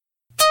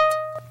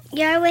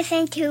You're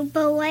listening to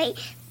Beloit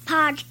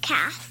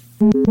Podcast.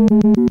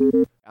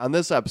 On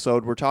this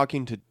episode, we're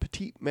talking to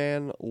Petite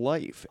Man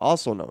Life,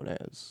 also known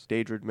as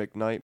Daedrid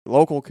McKnight,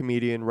 local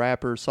comedian,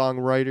 rapper,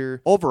 songwriter,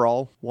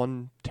 overall,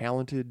 one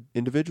talented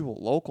individual,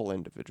 local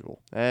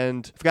individual.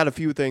 And I've got a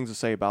few things to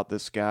say about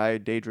this guy,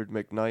 Daedrid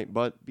McKnight,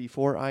 but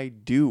before I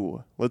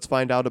do, let's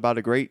find out about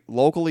a great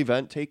local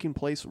event taking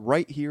place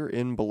right here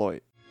in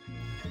Beloit.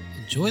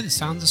 Enjoy the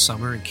sounds of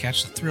summer and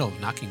catch the thrill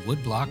of knocking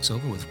wood blocks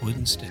over with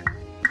wooden stick.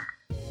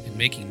 And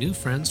making new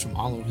friends from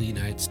all over the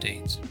United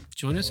States.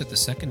 Join us at the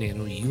second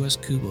annual U.S.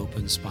 Cube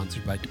Open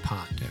sponsored by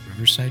DuPont at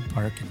Riverside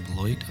Park in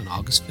Beloit on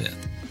August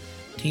 5th.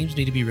 Teams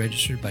need to be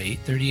registered by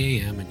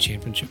 8:30 a.m. and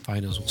championship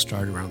finals will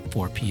start around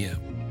 4 p.m.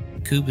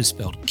 Cube is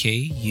spelled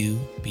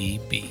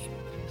K-U-B-B.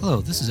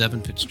 Hello, this is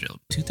Evan Fitzgerald,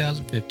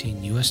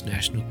 2015 U.S.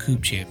 National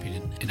Cube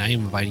Champion, and I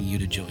am inviting you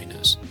to join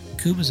us.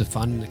 Cube is a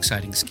fun and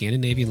exciting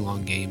Scandinavian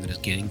long game that is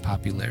gaining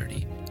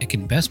popularity. It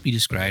can best be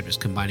described as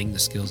combining the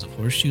skills of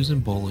horseshoes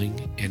and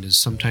bowling and is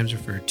sometimes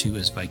referred to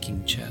as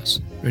Viking chess.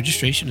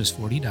 Registration is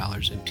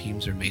 $40 and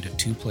teams are made of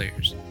 2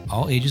 players.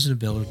 All ages and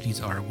abilities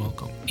are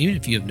welcome. Even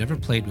if you have never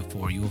played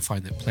before, you will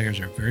find that players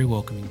are very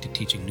welcoming to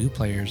teaching new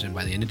players, and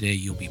by the end of the day,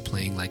 you'll be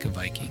playing like a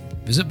Viking.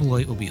 Visit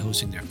Beloit will be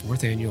hosting their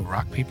 4th annual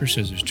Rock, Paper,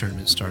 Scissors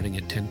tournament starting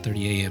at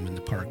 10:30 a.m. in the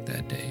park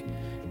that day.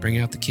 Bring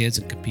out the kids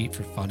and compete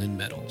for fun and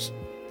medals.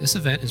 This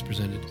event is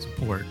presented in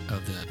support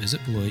of the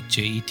Visit Beloit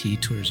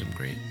JET Tourism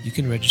Grant. You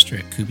can register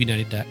at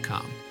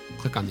CubeUnited.com.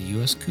 Click on the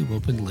U.S. Cube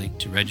Open link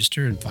to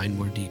register and find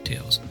more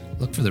details.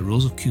 Look for the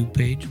Rules of Cube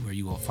page where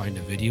you will find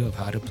a video of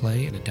how to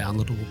play and a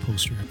downloadable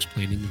poster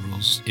explaining the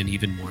rules in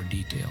even more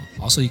detail.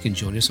 Also, you can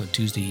join us on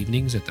Tuesday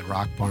evenings at the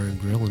Rock Bar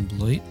and Grill in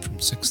Beloit from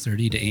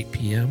 6:30 to 8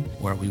 p.m.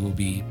 where we will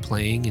be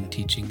playing and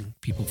teaching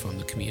people from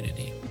the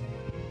community.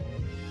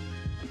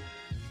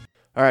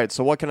 All right,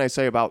 so what can I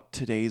say about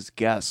today's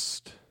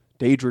guest,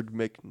 Daedrid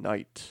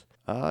McKnight?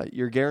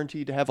 You're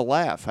guaranteed to have a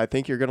laugh. I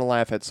think you're going to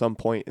laugh at some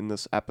point in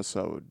this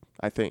episode.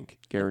 I think.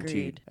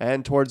 Guaranteed. Agreed.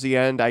 And towards the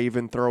end, I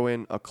even throw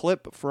in a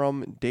clip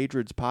from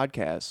Daedrid's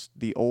podcast,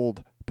 the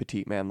old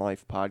Petite Man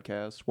Life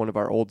podcast, one of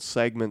our old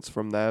segments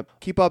from that.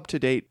 Keep up to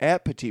date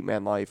at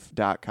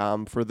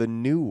PetiteManLife.com for the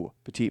new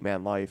Petite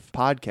Man Life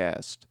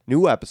podcast.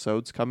 New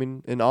episodes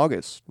coming in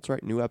August. That's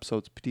right, new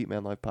episodes, Petite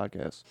Man Life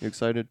podcast. You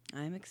excited?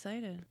 I'm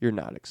excited. You're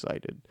not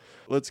excited.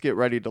 Let's get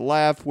ready to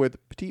laugh with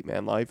Petite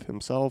Man Life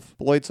himself,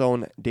 Beloit's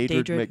own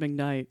Daedrid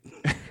McKnight.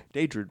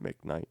 Daedrid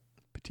McKnight.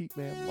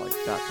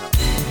 PetiteManLife.com.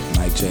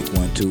 Mic check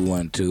 1 2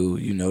 1 2.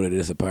 You know that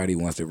it's a party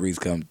once the Reese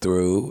come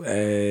through.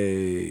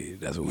 Hey,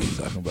 that's what we're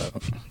talking about.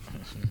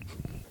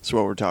 That's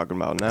what we're talking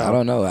about now. I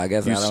don't know. I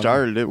guess you I don't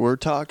started it. We're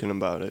talking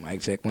about it.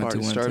 Mic check 1 Party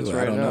 2 1 starts 2.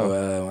 right I don't now.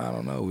 know. I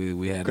don't know.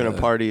 We had We're gonna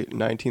party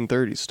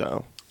 1930s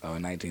style. Oh,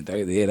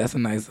 1930. Yeah, that's a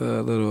nice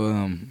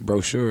little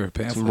brochure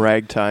pamphlet. Some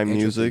ragtime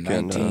music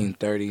and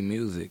 1930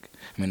 music.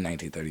 I mean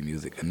 1930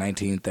 music. A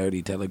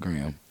 1930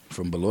 telegram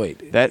from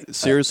Beloit. that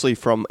seriously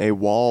from a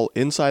wall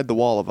inside the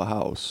wall of a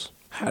house.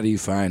 How do you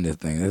find this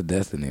thing? That's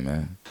destiny,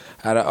 man.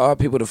 Out of all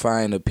people to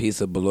find a piece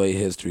of Beloit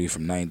history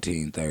from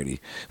 1930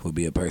 would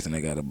be a person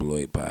that got a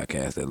Beloit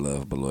podcast that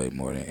loves Beloit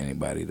more than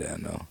anybody that I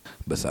know,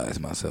 besides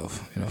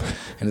myself. You know,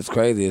 and it's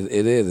crazy.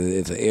 It is.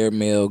 It's an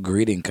airmail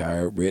greeting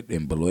card written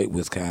in Beloit,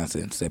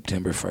 Wisconsin,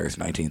 September 1st,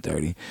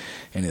 1930,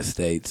 and it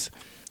states,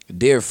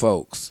 "Dear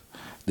folks,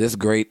 this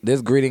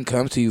greeting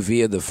comes to you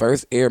via the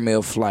first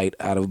airmail flight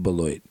out of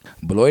Beloit.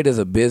 Beloit is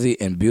a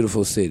busy and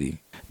beautiful city.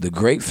 The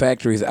great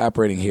factories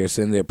operating here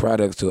send their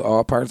products to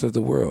all parts of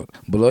the world.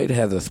 Beloit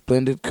has a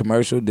splendid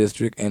commercial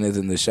district and is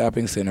in the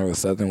shopping center of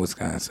southern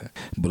Wisconsin.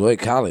 Beloit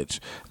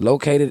College,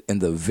 located in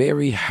the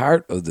very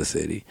heart of the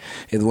city,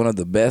 is one of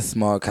the best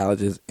small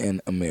colleges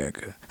in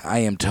America. I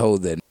am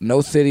told that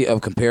no city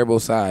of comparable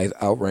size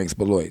outranks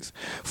Beloit's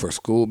for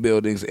school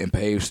buildings and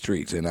paved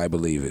streets, and I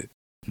believe it.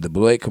 The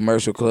Beloit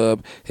Commercial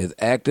Club is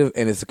active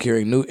and is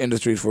securing new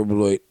industries for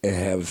Beloit and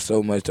have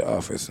so much to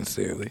offer.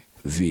 Sincerely,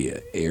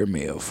 via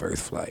airmail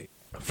first flight."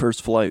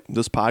 First flight.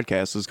 This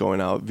podcast is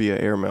going out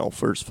via airmail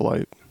first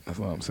flight. That's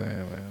what I'm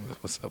saying, man.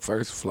 What's up?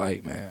 First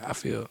flight, man. I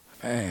feel,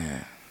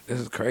 man,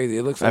 this is crazy.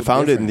 It looks so I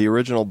found it in different. the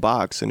original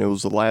box, and it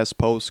was the last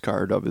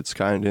postcard of its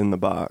kind in the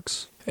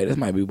box. Hey, this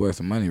might be worth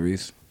some money,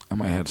 Reese. I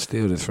might have to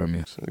steal this from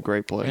you. It's a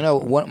great place. You know,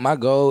 what my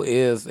goal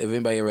is, if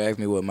anybody ever asks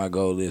me what my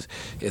goal is,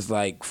 it's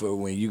like for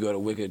when you go to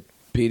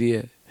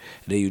Wikipedia,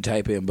 then you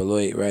type in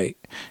Beloit, right?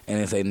 And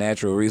it say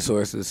natural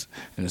resources,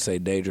 and it say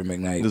Daedrid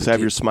McKnight. Just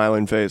have your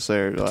smiling face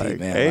there, like,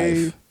 Man hey.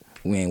 Life.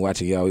 We ain't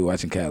watching y'all, we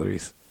watching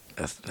calories.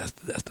 That's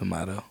the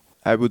motto.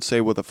 I would say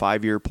with a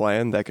 5-year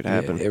plan, that could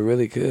happen. Yeah, it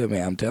really could,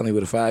 man. I'm telling you,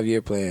 with a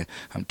 5-year plan,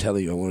 I'm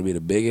telling you, I want to be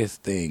the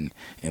biggest thing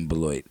in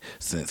Beloit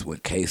since when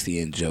Casey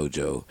and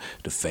JoJo,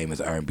 the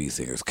famous R&B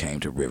singers, came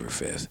to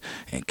Riverfest.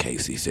 And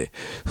Casey said,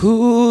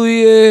 "Ooh,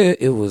 yeah."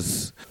 It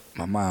was,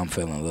 my mom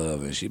fell in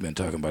love, and she's been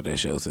talking about that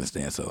show since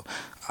then. So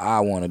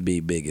I want to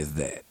be big as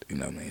that. You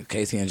know what I mean?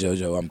 Casey and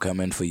JoJo, I'm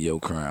coming for your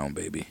crown,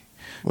 baby.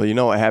 Well, you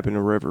know what happened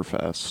to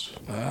Riverfest.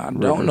 I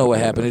don't know what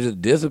happened. It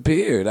just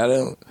disappeared.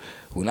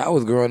 when I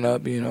was growing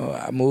up,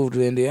 I moved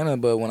to Indiana,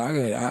 but when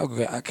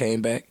I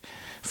came back,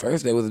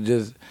 first they was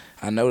just,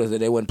 I noticed that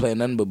they wasn't playing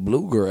nothing but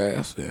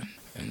bluegrass,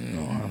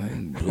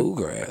 and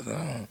bluegrass.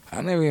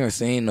 I never even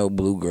seen no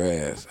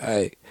bluegrass.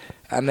 I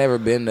never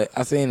been to.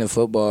 I seen a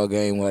football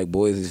game where like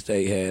Boise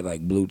State had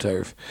like blue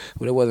turf,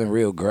 but it wasn't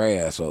real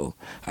grass. So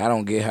I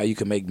don't get how you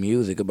can make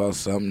music about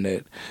something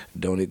that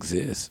don't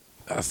exist.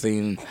 I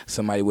seen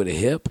somebody with a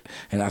hip,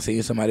 and I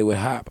seen somebody with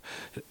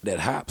that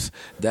hops.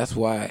 That's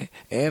why,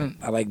 and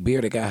I like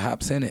beer that got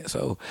hops in it.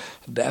 So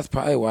that's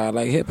probably why I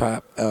like hip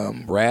hop,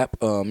 rap.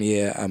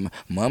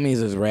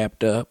 Mummies is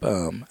wrapped up.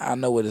 I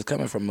know where it's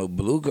coming from. A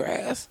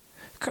bluegrass.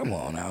 Come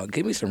on now,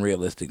 give me some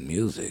realistic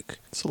music.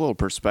 It's a little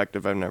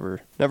perspective I've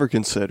never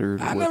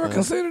considered. I never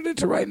considered it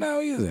to right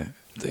now either.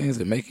 Things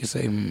that make you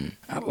say,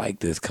 I like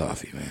this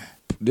coffee, man.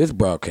 This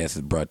broadcast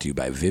is brought to you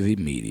by Vivi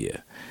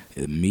Media,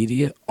 a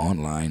media,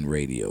 online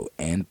radio,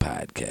 and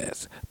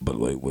podcast,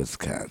 Beloit,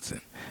 Wisconsin.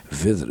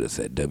 Visit us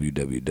at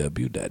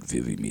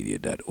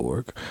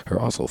www.vivimedia.org or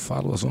also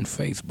follow us on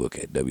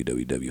Facebook at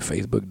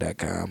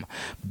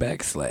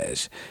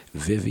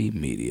www.facebook.com/Vivi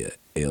Media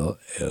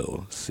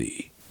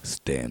LLC.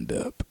 Stand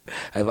up.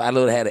 If I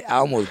would have had it, I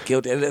almost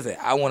killed it. Listen,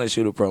 I want to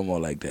shoot a promo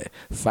like that.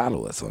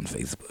 Follow us on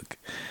Facebook.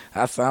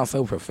 I sound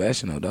so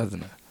professional,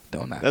 doesn't it?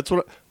 Don't I? That's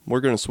what we're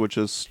going to switch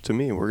this to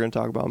me. We're going to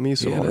talk about me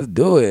some more. Let's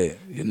do it.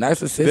 You're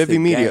narcissistic. Vivi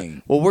Media.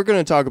 Gang. Well, we're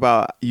going to talk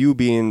about you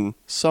being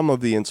some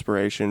of the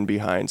inspiration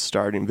behind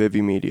starting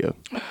Vivi Media.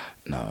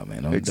 No,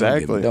 man. Don't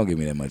give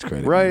me that much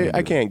credit. Right? Man.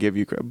 I can't give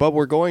you credit, but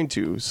we're going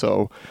to.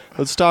 So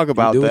let's talk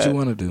about do that. what you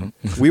want to do.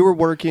 We were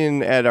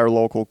working at our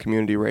local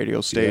community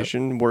radio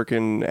station,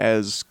 working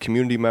as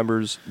community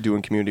members,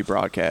 doing community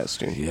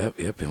broadcasting. Yep.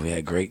 And we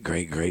had great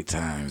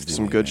times.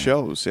 Some good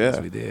shows, yeah. Yes,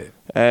 we did.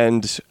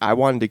 And I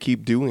wanted to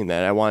keep doing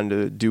that. I wanted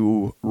to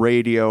do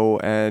radio,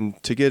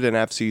 and to get an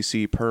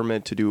FCC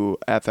permit to do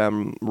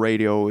FM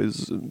radio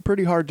is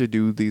pretty hard to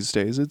do these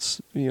days.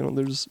 It's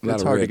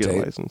hard to get a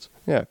license.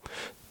 Yeah.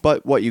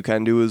 But what you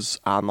can do is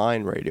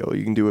online radio.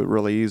 You can do it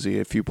really easy.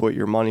 If you put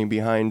your money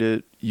behind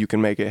it, you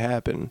can make it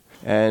happen.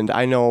 And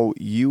I know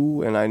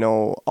you, and I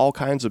know all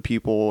kinds of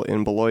people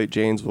in Beloit,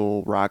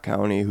 Janesville, Rock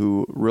County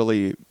who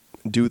really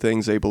do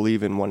things they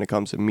believe in when it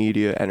comes to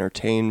media,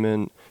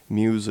 entertainment,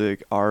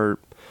 music,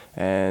 art.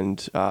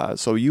 And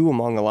so you,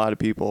 among a lot of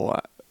people,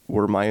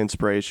 were my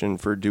inspiration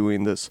for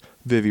doing this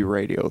Vivi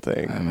radio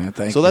thing. Man,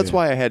 thank so you. that's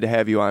why I had to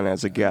have you on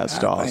as a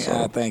guest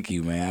also. Thank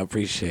you, man. I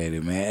appreciate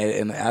it, man.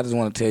 And I just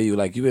want to tell you,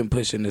 like, you've been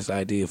pushing this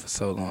idea for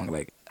so long.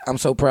 Like, I'm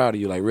so proud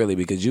of you, like, really,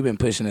 because you've been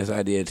pushing this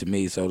idea to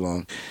me so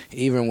long.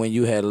 Even when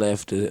you had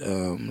left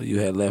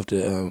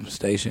the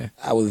station,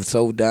 I was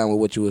so down with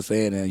what you were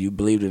saying, and you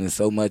believed in it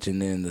so much,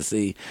 and then to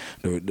see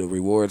the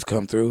rewards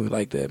come through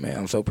like that, man,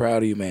 I'm so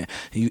proud of you, man.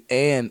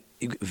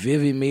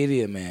 Vivi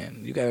Media,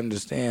 man. You got to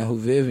understand who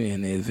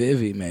Vivian is.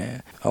 Vivi,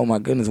 man. Oh, my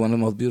goodness. One of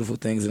the most beautiful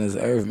things in this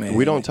earth, man.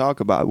 We don't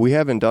talk about it. We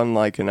haven't done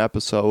like an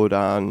episode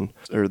on,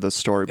 or the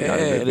story behind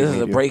Vivi Media. This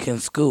is a breaking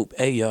scoop.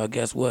 Hey, y'all,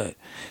 guess what?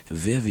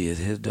 Vivi is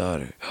his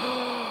daughter.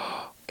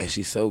 And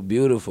she's so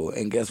beautiful.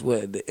 And guess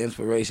what? The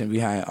inspiration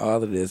behind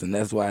all of this. And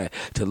that's why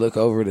to look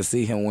over to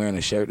see him wearing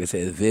a shirt that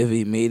says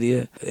Vivi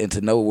Media, and to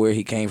know where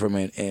he came from,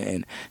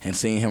 and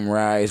seeing him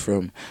rise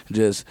from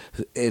just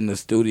in the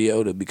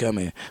studio to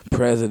becoming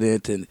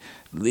president and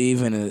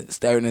leaving and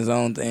starting his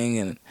own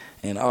thing,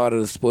 and all of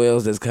the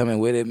spoils that's coming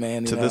with it,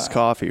 man. This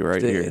coffee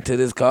right here. To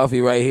this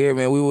coffee right here,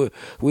 man. We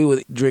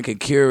were drinking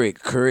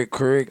Keurigs.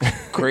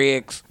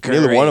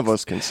 Neither one of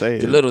us can say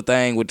the it. little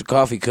thing with the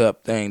coffee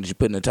cup thing that you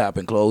put in the top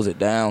and close it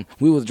down.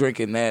 We was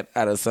drinking that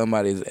out of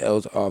somebody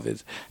else's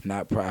office,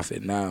 not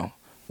profit. Now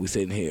we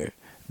sitting here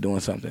doing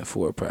something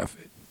for a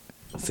profit.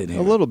 A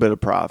little bit of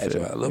profit.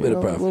 That's right, a little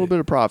bit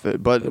of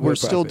profit. But we're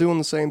still doing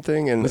the same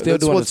thing, and we're still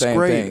that's doing what's the same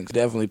great. thing.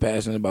 Definitely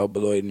passionate about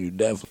Beloit, and you've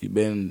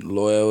been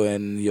loyal,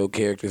 and your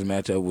characters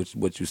match up with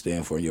what you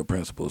stand for and your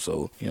principles.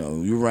 So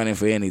you're running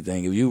for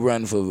anything. If you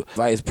run for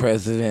vice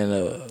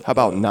president, how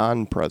about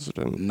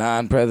non-president?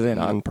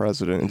 Non-president.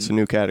 Non-president. It's a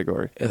new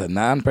category. It's a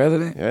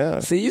non-president. Yeah.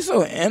 See, you're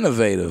so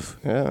innovative.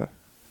 Yeah.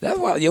 That's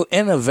why your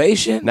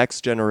innovation.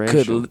 Next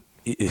generation.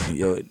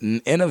 Your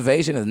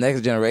innovation is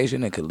next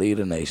generation and could lead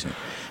a nation,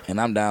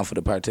 and I'm down for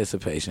the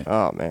participation.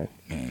 Oh man,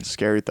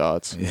 scary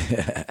thoughts.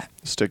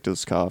 Stick to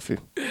this coffee.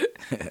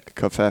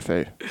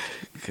 Cafefe.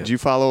 Did you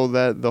follow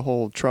the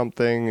whole Trump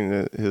thing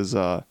and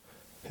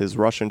his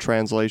Russian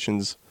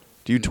translations?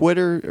 Do you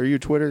Twitter? Are you a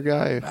Twitter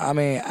guy? I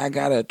mean, I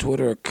got a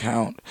Twitter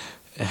account.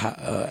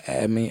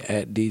 Add me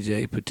at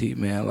DJ Petite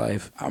Man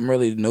Life. I'm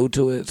really new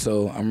to it,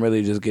 so I'm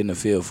really just getting a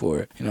feel for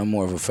it. I'm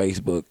more of a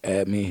Facebook.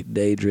 Add me,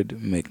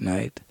 Daedrid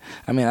McKnight.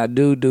 I mean, I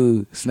do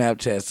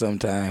Snapchat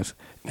sometimes.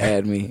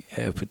 Add me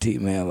at Petite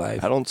Man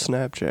Life. I don't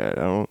Snapchat.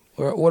 I don't.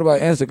 What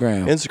about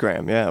Instagram?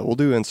 Instagram, yeah. We'll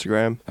do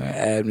Instagram.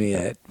 Add me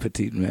at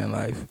Petite Man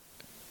Life.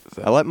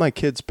 So. I let my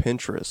kids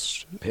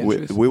Pinterest.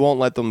 Pinterest? We won't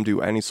let them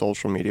do any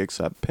social media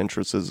except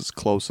Pinterest is as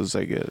close as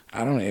they get.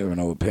 I don't even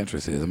know what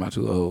Pinterest is. Am I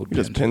too old? You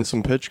just pin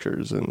some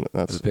pictures and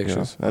that's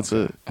pictures. That's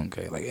okay. it.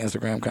 Okay, like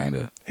Instagram, kind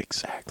of.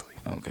 Exactly.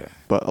 Okay.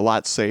 But a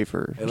lot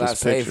safer. A lot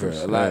just safer.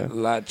 pictures. A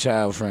lot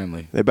child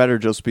friendly. They better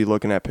just be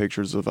looking at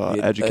pictures of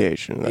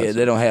education. Yeah,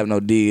 they don't have no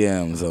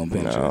DMs on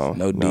Pinterest.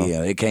 No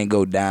DM. It can't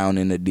go down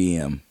in the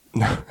DM.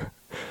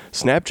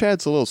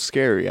 Snapchat's a little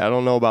scary. I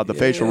don't know about the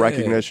facial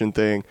recognition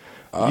thing.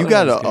 Oh, You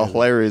got a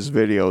hilarious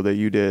video that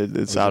you did.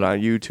 It's out on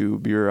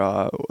YouTube. You're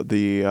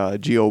the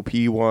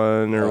GOP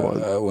one or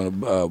what? When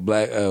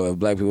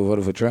black people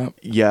voted for Trump.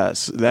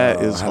 Yes,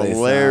 that is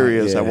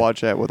hilarious. I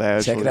watched that with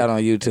Ashley. Check it out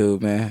on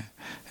YouTube, man.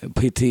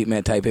 Petite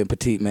Man, type in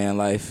Petite Man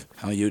Life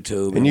on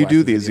YouTube. And you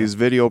do these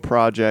video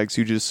projects.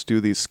 You just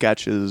do these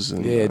sketches.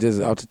 And,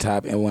 just off the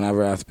top. And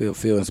whenever I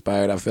feel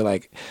inspired, I feel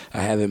like I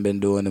haven't been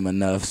doing them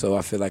enough. So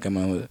I feel like I'm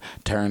going to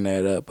turn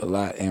that up a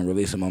lot and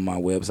release them on my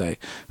website.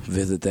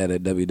 Visit that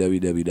at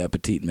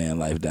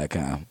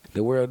www.petitemanlife.com.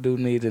 The world do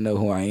need to know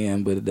who I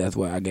am, but that's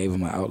why I gave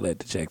them an outlet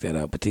to check that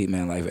out. Petite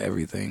Man Life,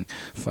 everything.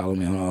 Follow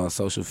me on all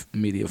social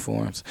media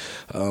forums.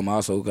 I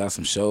also got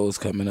some shows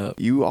coming up.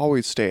 You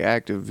always stay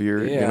active.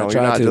 You're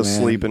not just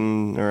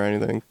sleeping or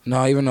anything.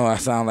 No, even though I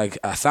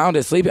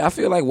sounded sleepy, I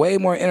feel like way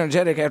more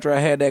energetic after I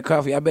had that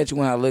coffee. I bet you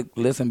when I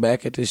listen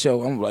back at the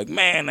show, I'm like,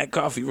 man, that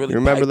coffee really. You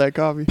remember that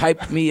coffee?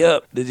 Piped me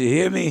up. Did you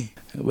hear me?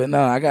 But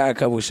no, I got a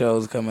couple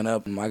shows coming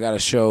up. I got a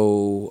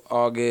show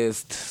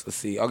August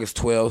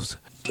 12th.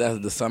 That's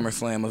the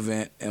SummerSlam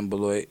event in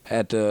Beloit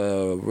at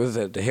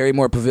the Harry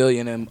Moore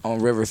Pavilion on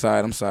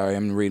Riverside. I'm sorry,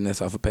 I'm reading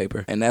this off of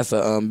paper. And that's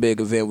a big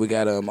event. We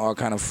got all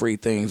kind of free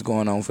things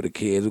going on for the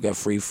kids. We got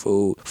free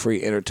food,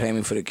 free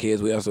entertainment for the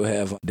kids. We also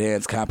have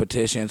dance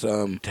competitions,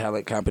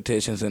 talent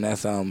competitions, and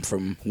that's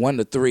from 1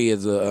 to 3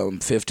 is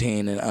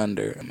 15 and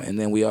under. And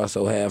then we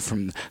also have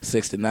from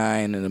 6 to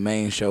 9, and the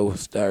main show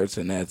starts,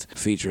 and that's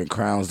featuring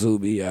Crown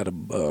Zuby out of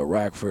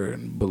Rockford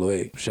and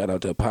Beloit. Shout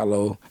out to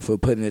Apollo for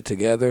putting it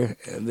together.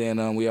 And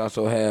then we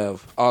also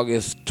have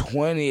August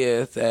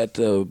 20th at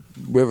the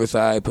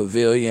Riverside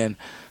Pavilion.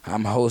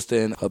 I'm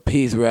hosting a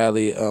peace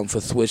rally for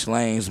Switch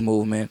Lanes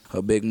movement,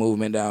 a big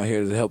movement down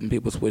here that's helping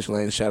people switch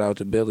lanes. Shout out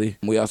to Billy.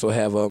 We also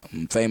have a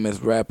famous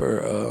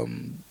rapper,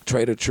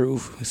 Trader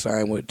Truth,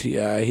 signed with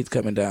T.I. He's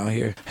coming down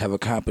here. Have a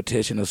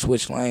competition, a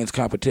Switch Lanes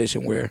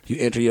competition where you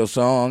enter your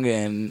song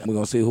and we're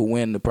going to see who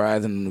win the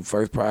prize. And the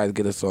first prize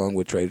get a song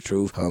with Trader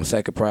Truth.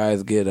 Second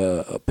prize get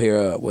a pair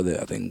of,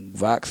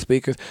 Vox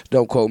speakers.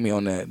 Don't quote me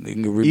on that. You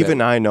can read Even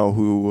that. I know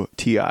who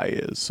T.I.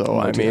 is. So,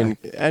 I mean,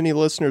 any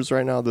listeners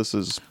right now, this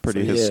is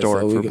pretty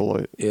historic for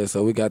Beloit. Yeah,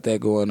 so we got that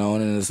going on,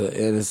 and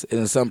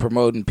it's some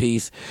promoting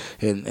peace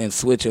and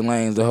switching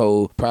lanes. The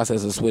whole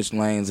process of switching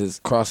lanes is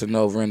crossing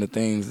over into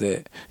things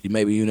that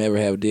you never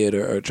have did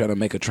or trying to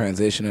make a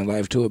transition in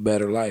life to a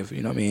better life,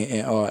 you know what I mean,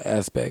 in all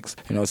aspects.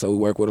 So we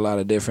work with a lot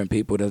of different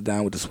people that's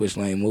down with the switch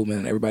lane movement,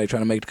 and everybody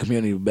trying to make the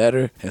community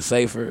better and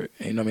safer,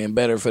 you know what I mean,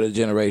 better for the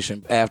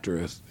generation after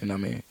us, you know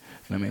what I mean.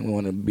 We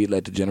want to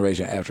let the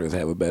generation after us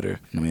have a better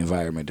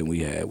environment than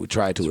we had. We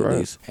try to at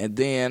least. And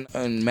then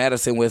in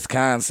Madison,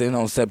 Wisconsin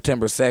on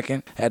September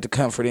 2nd at the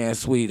Comfort Inn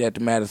Suite at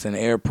the Madison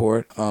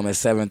Airport at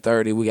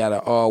 7:30, we got an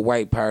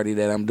all-white party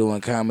that I'm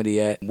doing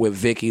comedy at with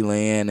Vicky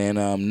Lynn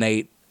and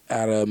Nate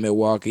out of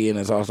Milwaukee, and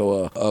it's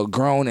also a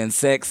grown and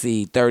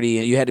sexy 30,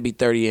 and you had to be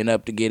 30 and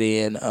up to get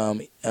in.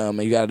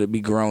 You got to be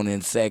grown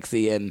and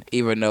sexy, and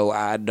even though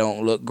I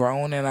don't look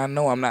grown and I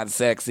know I'm not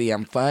sexy,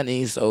 I'm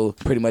funny, so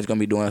pretty much going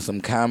to be doing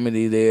some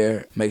comedy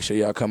there. Make sure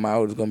y'all come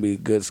out. It's going to be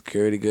good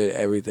security, good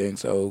everything,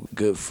 so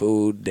good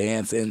food,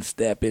 dancing,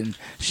 stepping.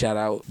 Shout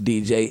out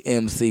DJ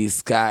MC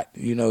Scott.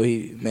 He,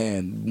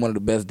 one of the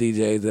best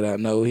DJs that I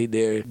know. He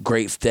did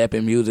great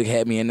stepping music,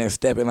 had me in there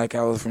stepping like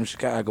I was from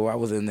Chicago. I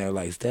was in there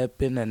like,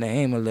 step in the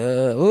name of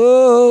love.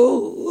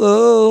 Oh,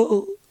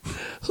 oh.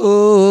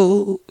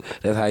 Oh,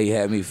 that's how he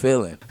had me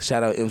feeling.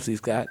 Shout out MC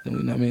Scott, you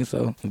know what I mean?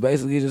 So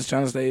basically just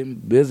trying to stay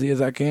busy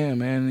as I can,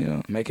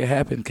 man, make it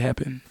happen.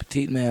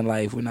 Petite Man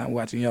Life. We're not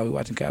watching y'all, we're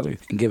watching calories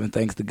and giving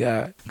thanks to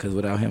God, because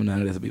without him,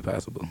 none of this would be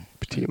possible.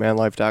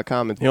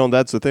 PetiteManLife.com. And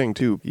that's the thing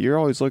too. You're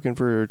always looking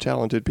for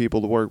talented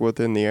people to work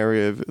with in the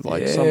area.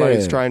 If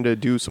somebody's trying to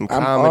do some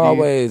comedy. I'm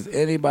always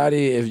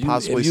anybody. If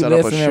you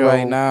listening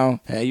right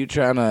now and you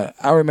trying to,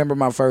 I remember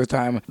my first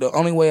time. The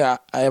only way I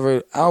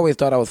always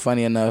thought I was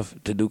funny enough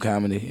to do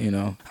comedy.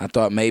 I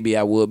thought maybe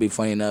I would be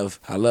funny enough.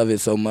 I love it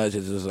so much.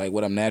 It's just like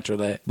what I'm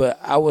natural at. But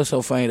I was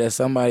so funny that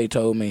somebody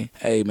told me,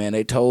 hey man,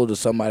 they told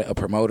a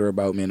promoter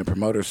about me, and the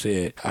promoter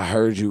said, I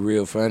heard you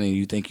real funny.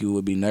 You think you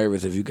would be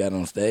nervous if you got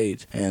on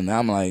stage? And I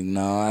I'm like,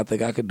 no, I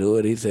think I could do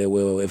it. He said,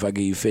 well, if I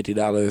give you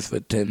 $50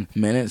 for 10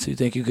 minutes, you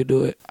think you could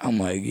do it? I'm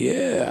like,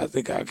 yeah, I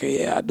think I can.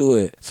 Yeah, I'll do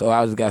it. So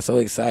I just got so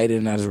excited,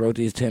 and I just wrote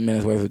these 10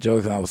 minutes worth of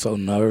jokes, and I was so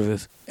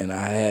nervous. And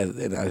I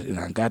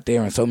got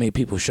there, and so many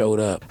people showed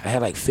up. I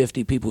had like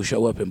 50 people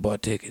show up and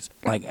bought tickets.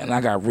 And I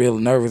got real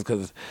nervous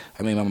because,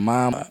 my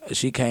mom,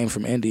 she came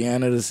from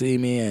Indiana to see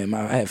me, and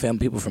I had family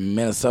people from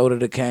Minnesota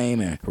that came,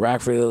 and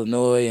Rockford,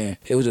 Illinois, and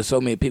it was just so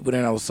many people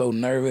there, and I was so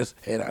nervous.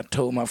 And I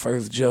told my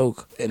first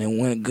joke, and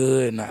it went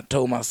good, and I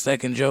told my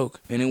second joke,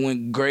 and it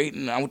went great,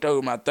 and I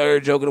told my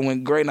third joke, and it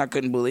went great, and I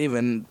couldn't believe it.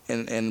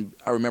 And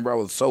I remember I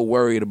was so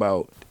worried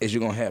about, is you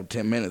going to have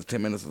 10 minutes?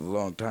 10 minutes is a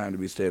long time to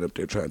be standing up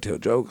there trying to tell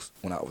jokes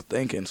when I was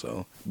thinking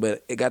so.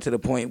 But it got to the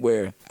point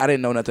where I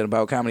didn't know nothing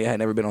about comedy. I had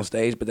never been on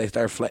stage, but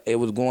it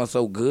was going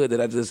so good that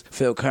I just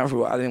felt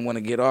comfortable. I didn't want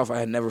to get off. I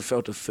had never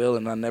felt a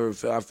feeling. I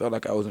felt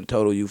like I was in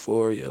total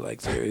euphoria, like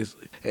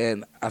seriously.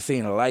 And I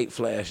seen a light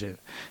flashing,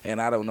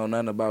 and I don't know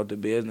nothing about the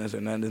business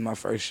or nothing. This is my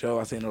first show.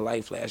 I seen a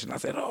light flash, and I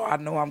said, oh, I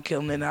know I'm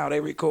killing it now. They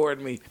record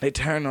me. They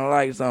turn the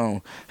lights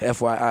on.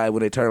 FYI,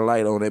 when they turn the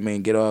light on, that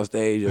means get off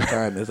stage. Your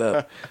time is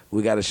up.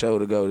 We got a show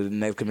to go. The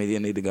next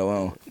comedian need to go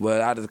on.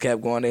 But I just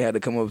kept going. They had to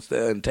come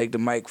upstairs and take the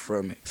mic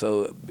from me.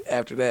 So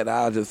after that,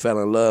 I just fell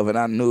in love, and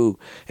I knew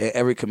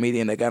every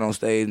comedian that got on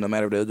stage, no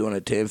matter if they were doing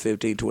it 10,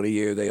 15, 20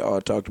 years, they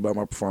all talked about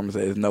my performance.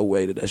 There's no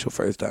way that's your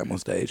first time on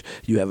stage.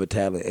 You have a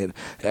talent. And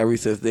ever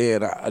since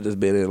then, I just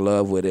been in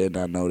love with it, and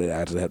I know that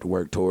I just have to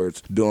work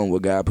towards doing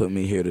what God put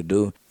me here to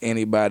do.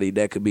 Anybody,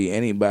 that could be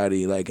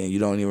anybody, and you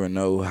don't even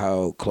know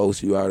how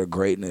close you are to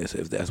greatness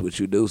if that's what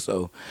you do.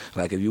 So,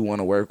 if you want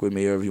to work with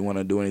me or if you want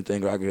to do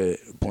anything, or I could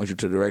point you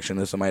to the direction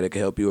of somebody that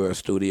can help you, or a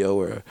studio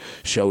or a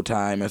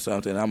Showtime or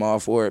something, I'm all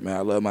for it, man.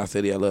 I love my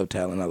city. I love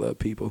talent. I love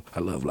people. I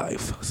love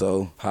life.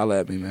 So, holla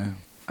at me, man.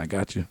 I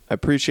got you. I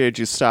appreciate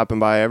you stopping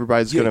by.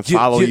 Everybody's going to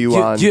follow you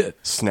on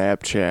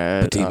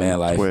Snapchat, Petite Man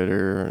Life,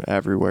 Twitter,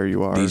 everywhere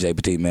you are. DJ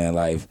Petite Man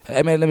Life.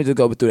 Hey, man, let me just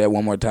go through that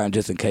one more time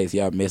just in case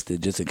y'all missed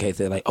it, just in case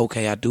they're like,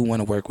 okay, I do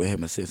want to work with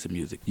him and send some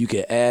music. You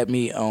can add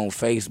me on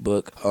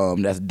Facebook.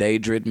 That's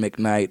Dadred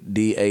McKnight,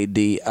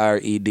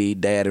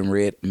 Dadred, Dad and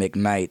Red,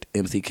 McKnight,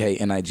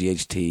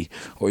 McKnight.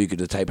 Or you could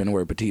just type in the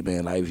word Petite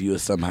Man Life. You'll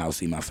somehow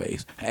see my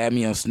face. Add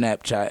me on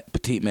Snapchat,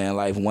 Petite Man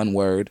Life, one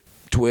word.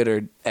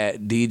 Twitter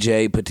at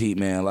DJ Petite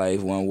Man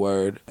Life, one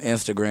word.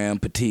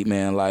 Instagram, Petite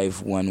Man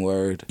Life, one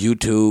word.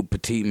 YouTube,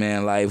 Petite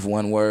Man Life,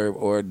 one word,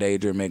 or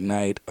Dadred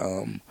McKnight,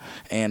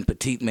 and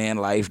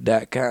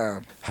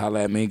PetiteManLife.com. Holla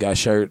at me, got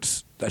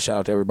shirts. Shout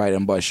out to everybody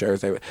that bought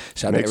shirts.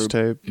 Shout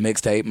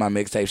Mixtape. My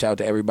mixtape. Shout out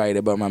to everybody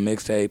that bought my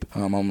mixtape.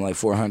 I'm like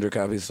 400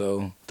 copies,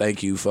 so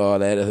thank you for all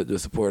that. The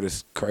support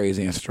is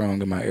crazy and strong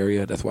in my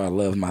area. That's why I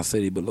love my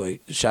city.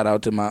 But shout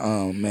out to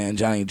my man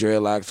Johnny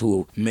Dreadlocks,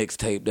 who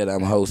mixtape that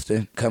I'm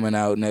hosting, coming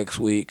out next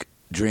week.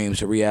 Dreams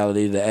to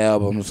Reality, the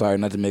album. I'm sorry,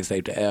 not the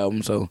mixtape, the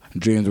album. So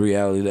Dreams to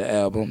Reality, the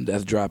album.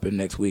 That's dropping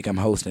next week. I'm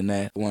hosting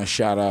that. I want to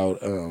shout out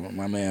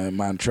my man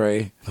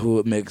Montre,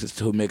 who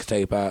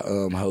mixtape I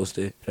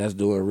hosted. That's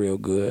doing real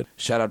good.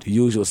 Shout out to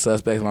Usual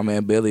Suspects, my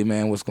man Billy,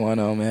 man. What's going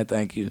on, man?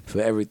 Thank you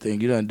for everything.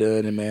 You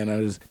done it, man.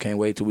 I just can't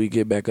wait till we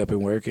get back up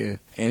and working.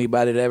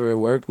 Anybody that ever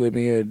worked with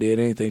me or did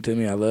anything to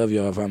me, I love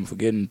y'all. If I'm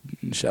forgetting,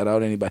 shout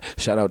out anybody.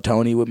 Shout out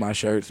Tony with my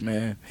shirts,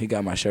 man. He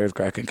got my shirts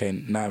cracking.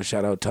 Can't not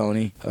shout out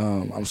Tony.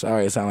 I'm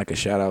sorry. It sounds like a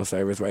shout-out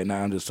service right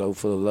now. I'm just so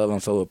full of love. I'm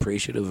so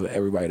appreciative of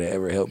everybody that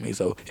ever helped me.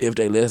 So if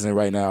they listen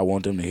right now, I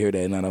want them to hear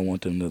that, and I don't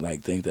want them to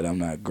think that I'm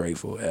not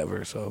grateful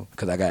ever. So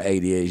because I got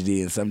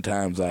ADHD, and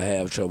sometimes I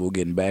have trouble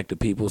getting back to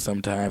people.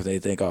 Sometimes they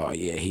think, oh,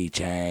 yeah, he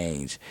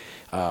changed.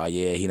 Oh,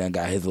 yeah, he done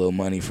got his little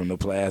money from the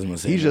plasma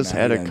center. He just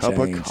had a cup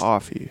of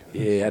coffee.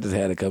 Yeah, I just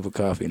had a cup of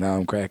coffee. Now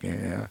I'm cracking.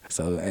 Yeah.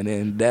 So, and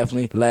then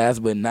definitely,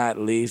 last but not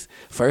least,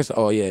 first,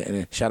 and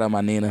then shout out my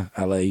Nina.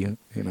 I love you.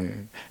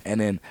 And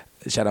then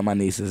shout out my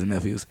nieces and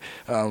nephews.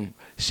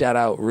 Shout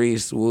out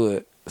Reese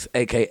Wood,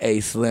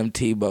 a.k.a. Slim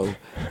Tebow,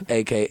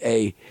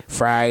 a.k.a.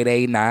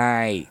 Friday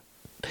Night,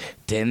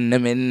 10 to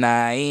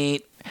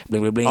midnight.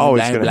 Bling, bling, bling,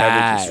 always bling, gonna bling.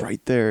 have it just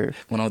right there.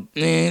 When I'm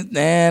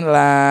in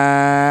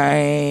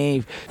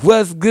life,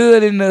 what's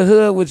good in the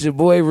hood with your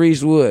boy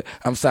Reese Wood?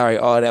 I'm sorry,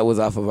 all that was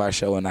off of our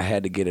show, and I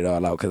had to get it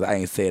all out because I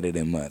ain't said it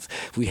in months.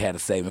 We had a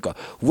saving call.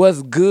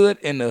 What's good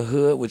in the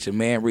hood with your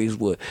man Reese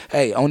Wood?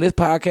 Hey, on this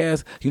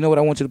podcast, you know what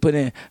I want you to put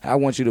in? I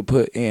want you to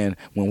put in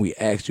when we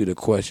asked you the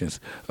questions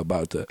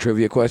about the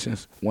trivia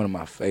questions. One of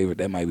my favorite.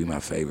 That might be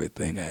my favorite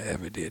thing I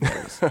ever did.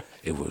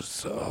 It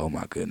was oh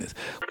my goodness.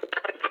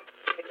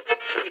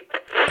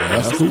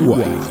 Ask the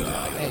White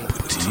Guy,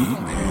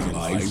 Petite Man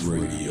Life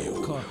Radio.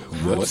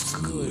 What's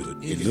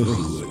good in the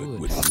hood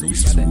with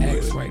Reese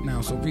Wood? Right now,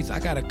 so Reese, I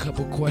got a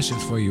couple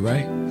questions for you,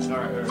 right? All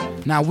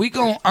right. Now you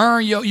gonna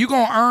earn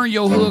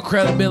your hood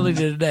credibility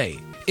today.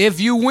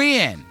 If you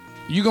win,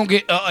 you gonna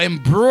get an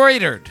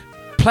embroidered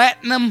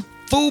platinum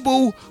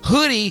FUBU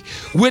hoodie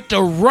with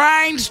the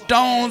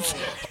rhinestones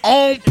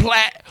on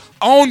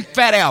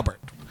Fat Albert.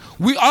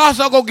 We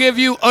also gonna give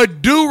you a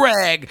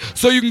do-rag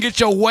so you can get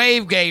your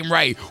wave game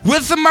right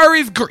with some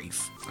Murray's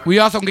grease. We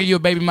also gonna give you a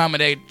baby mama.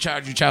 They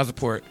charge you child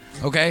support.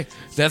 Okay,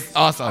 that's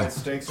awesome.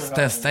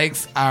 The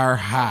stakes are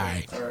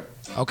high.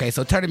 Okay,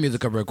 so turn the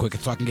music up real quick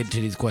so I can get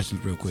to these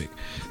questions real quick.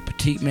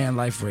 Petite Man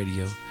Life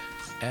Radio.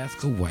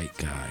 Ask a white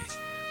guy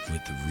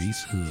with the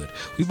Reese Hood.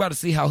 We about to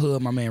see how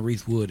hood my man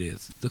Reese Wood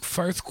is. The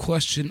first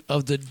question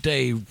of the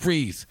day,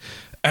 Reese.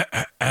 We're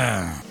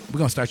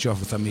gonna start you off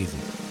with something easy.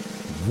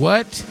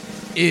 What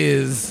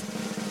is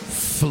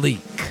fleek?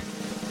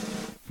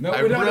 No,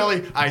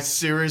 I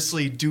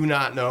seriously do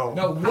not know.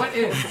 No, what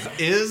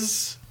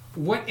is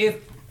What is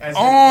as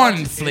on in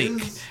what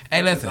fleek? is-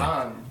 Hey, listen.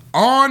 on.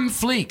 On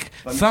fleek.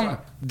 Let me try.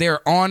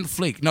 They're on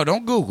fleek. No,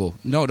 don't Google.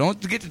 No, don't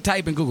get to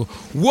type in Google.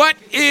 What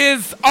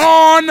is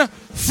on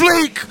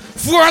fleek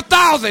for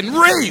 1,000?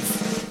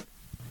 Reese.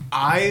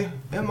 I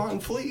am on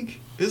fleek.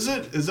 Is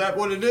it? Is that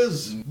what it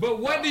is? But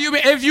what do you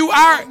mean? If you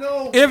are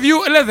know. if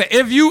you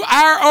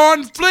are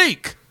on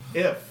fleek.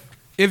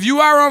 If you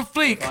are on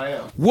fleek, I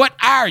am. what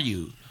are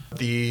you?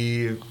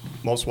 The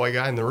most white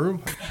guy in the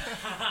room.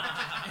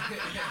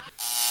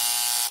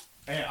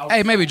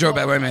 Hey, maybe Joe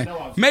back, wait a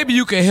minute. Maybe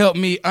you can help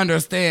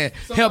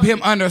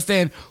him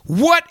understand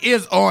what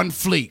is on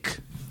fleek.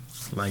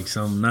 Like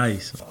something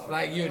nice.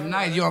 Like you're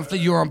nice, you're on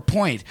fleek, you're on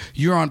point.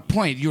 You're on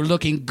point. You're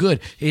looking good.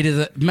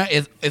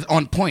 It's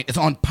on point. It's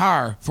on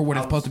par for what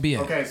it's supposed to be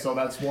at. Okay, so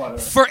that's what.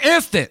 For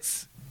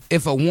instance,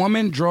 if a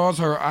woman draws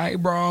her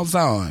eyebrows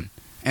on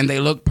and they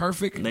look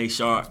perfect, They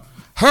sharp.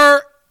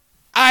 her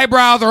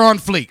eyebrows are on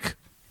fleek.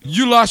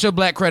 You lost your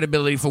black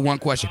credibility for one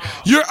question.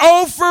 You're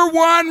 0 for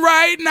 1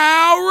 right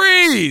now,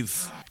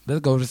 Reese. Let's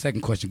go to the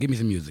second question. Give me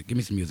some music,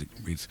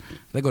 Reese.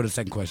 Let's go to the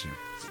second question.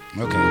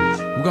 Okay.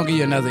 We're going to give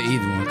you another easy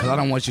one because I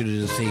don't want you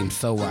to just seem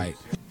so white.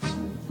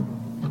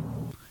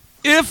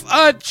 If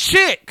a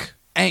chick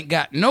ain't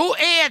got no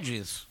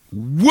edges,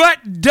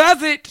 what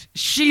doesn't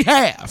she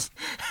have?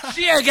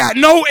 She ain't got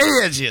no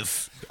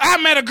edges.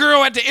 I met a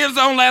girl at the end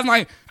zone last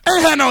night.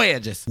 Ain't had no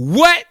edges.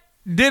 What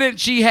didn't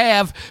she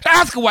have?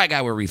 Ask a white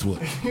guy where Reese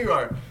Wood. You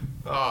are.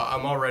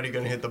 I'm already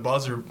gonna hit the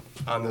buzzer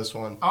on this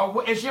one. Oh,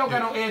 if she don't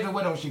got no edges,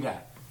 what else she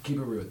got? Keep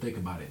it real. Think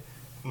about it.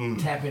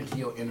 Tap into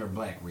your inner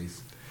black,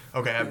 Reese.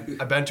 Okay,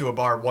 I've been to a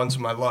bar once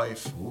in my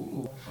life,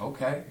 Ooh,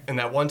 okay. and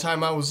that one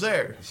time I was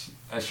there,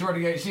 A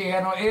shorty, she ain't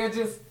had no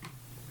edges?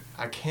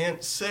 I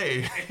can't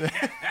say.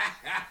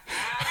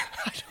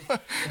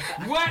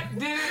 What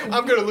did it?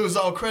 I'm gonna lose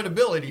all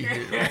credibility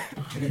here.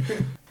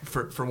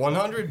 For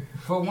 100,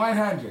 For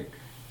 100.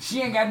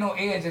 She ain't got no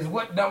edges.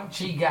 What don't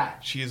she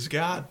got? she's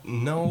got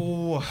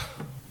no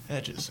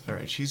edges. All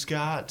right, she's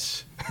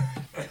got.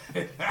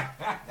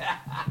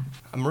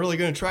 I'm really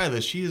gonna try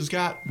this. She has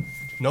got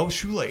no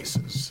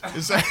shoelaces.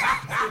 Is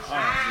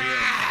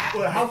that?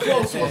 Well, how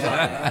close was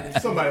I?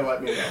 Somebody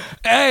let me know.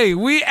 Hey,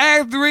 we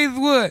asked Reese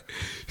Wood.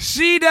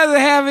 She doesn't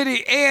have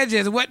any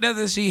edges. What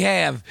doesn't she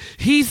have?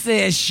 He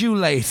says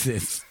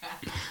shoelaces.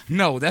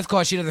 No, that's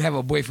because she doesn't have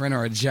a boyfriend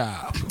or a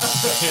job.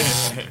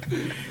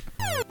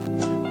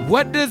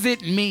 What does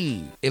it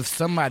mean if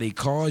somebody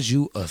calls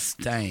you a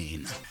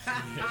stain?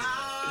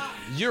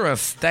 You're a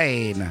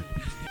stain.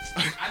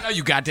 I know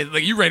you got this.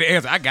 Like, you ready to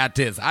answer. I got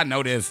this. I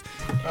know this.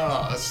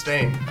 A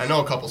stain. I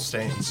know a couple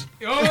stains.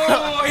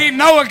 Oh, he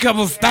know a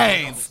couple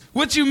stains.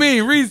 What you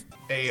mean, Reese?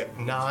 A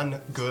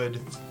non-good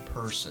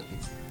person.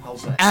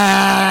 How's that?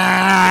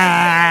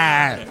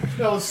 Ah,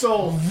 That was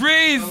so.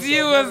 Reese,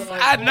 you was.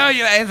 I know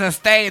you. It's a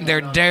stain.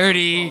 They're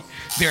dirty.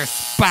 They're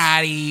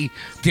spotty.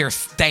 They're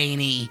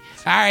stainy.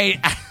 All right.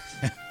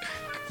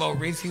 Come on,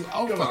 Reese. You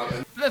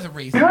over. Listen,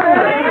 Reese. I'm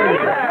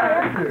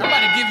about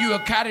to give you a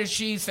cottage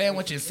cheese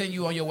sandwich and send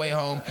you on your way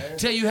home.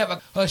 Tell you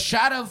have a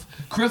shot of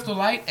Crystal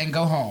Light and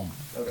go home.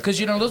 Because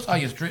you don't lose all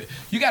your street.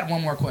 You got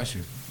one more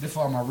question. This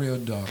for all my real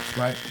dogs,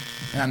 right?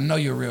 And I know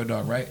you're a real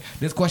dog, right?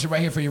 This question right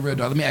here for your real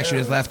dog. Let me ask you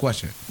this last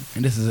question.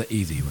 And this is an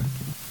easy one.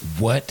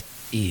 What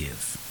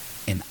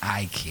is an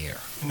eye care?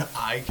 An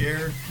eye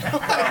care?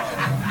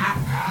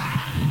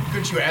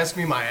 Couldn't you ask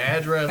me my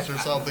address or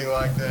something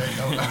like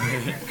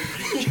that?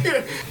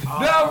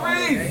 No,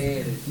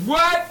 Reese.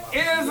 What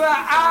is an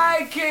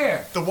eye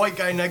care? The white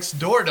guy next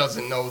door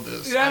doesn't know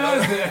this.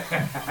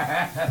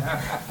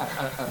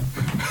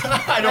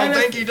 I don't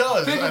think he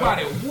does. Think I about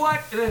don't- it.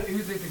 What? You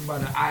think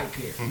about an eye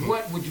care.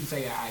 What would you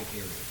say an eye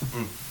care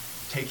is?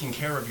 Taking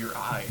care of your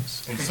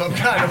eyes in some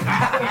kind of. Did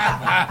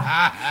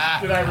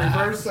I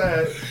reverse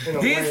that in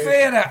a He way?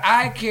 said an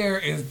eye care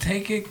is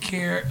taking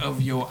care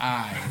of your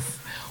eyes.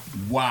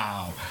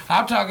 Wow.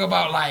 I'm talking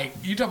about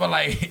you talking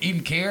about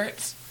eating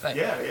carrots? Like,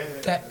 Yeah.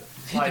 That,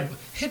 Like,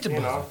 hit the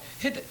you buzzer.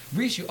 know.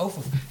 Reese, you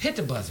over. Hit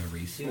the buzzer,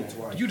 Reese.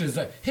 You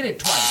deserve. Hit it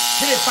twice.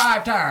 Hit it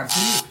 5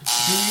 times.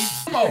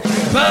 Come on.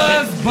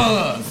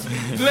 Buzz.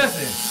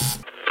 Listen.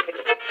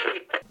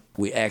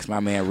 We asked my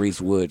man Reese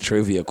Wood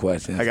trivia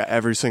questions. I got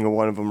every single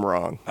one of them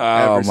wrong.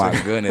 Oh Every my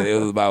single- goodness! It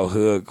was about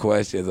hood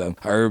questions of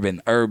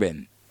urban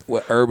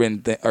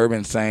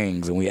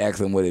sayings, and we asked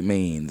him what it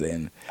means.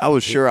 And I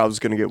was sure I was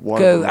gonna get one.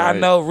 because of them I right.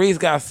 know Reese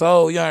got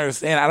soul, you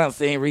understand? I done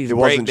seen Reese it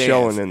break wasn't dance.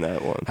 showing in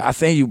that one. I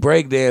seen you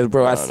break dance,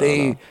 bro. I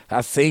seen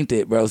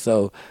it, bro.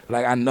 So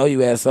like I know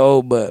you had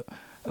soul, but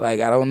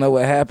Like, I don't know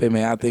what happened,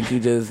 man. I think you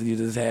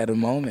just had a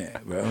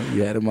moment, bro.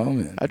 You had a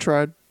moment. I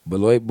tried.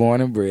 Beloit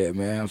born and bred,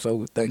 man.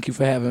 So thank you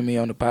for having me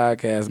on the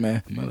podcast,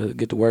 man. I'm gonna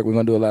get to work. We're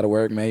gonna do a lot of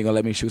work, man. You're gonna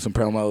let me shoot some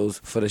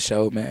promos for the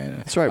show, man.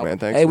 That's right, man.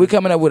 Thanks. Hey, man.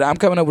 I'm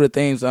coming up with a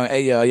theme song.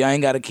 Hey, y'all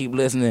ain't gotta keep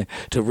listening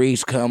to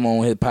Reese come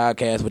on his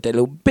podcast with that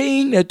little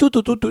bing, that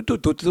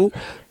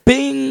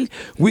bing.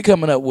 We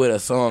coming up with a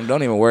song.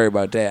 Don't even worry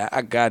about that.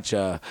 I got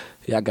y'all.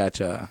 Y'all got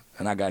y'all.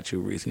 And I got you,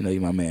 Reese. You know you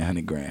my man,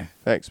 100 grand.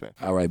 Thanks, man.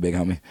 All right, big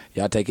homie.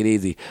 Y'all take it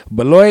easy.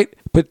 Beloit,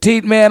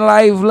 Petite Man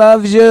Life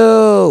loves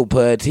you.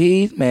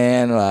 Petite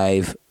Man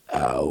Life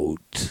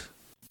out.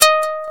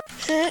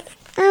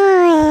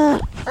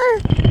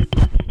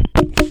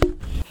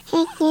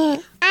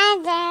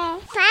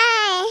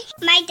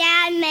 My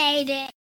dad made it.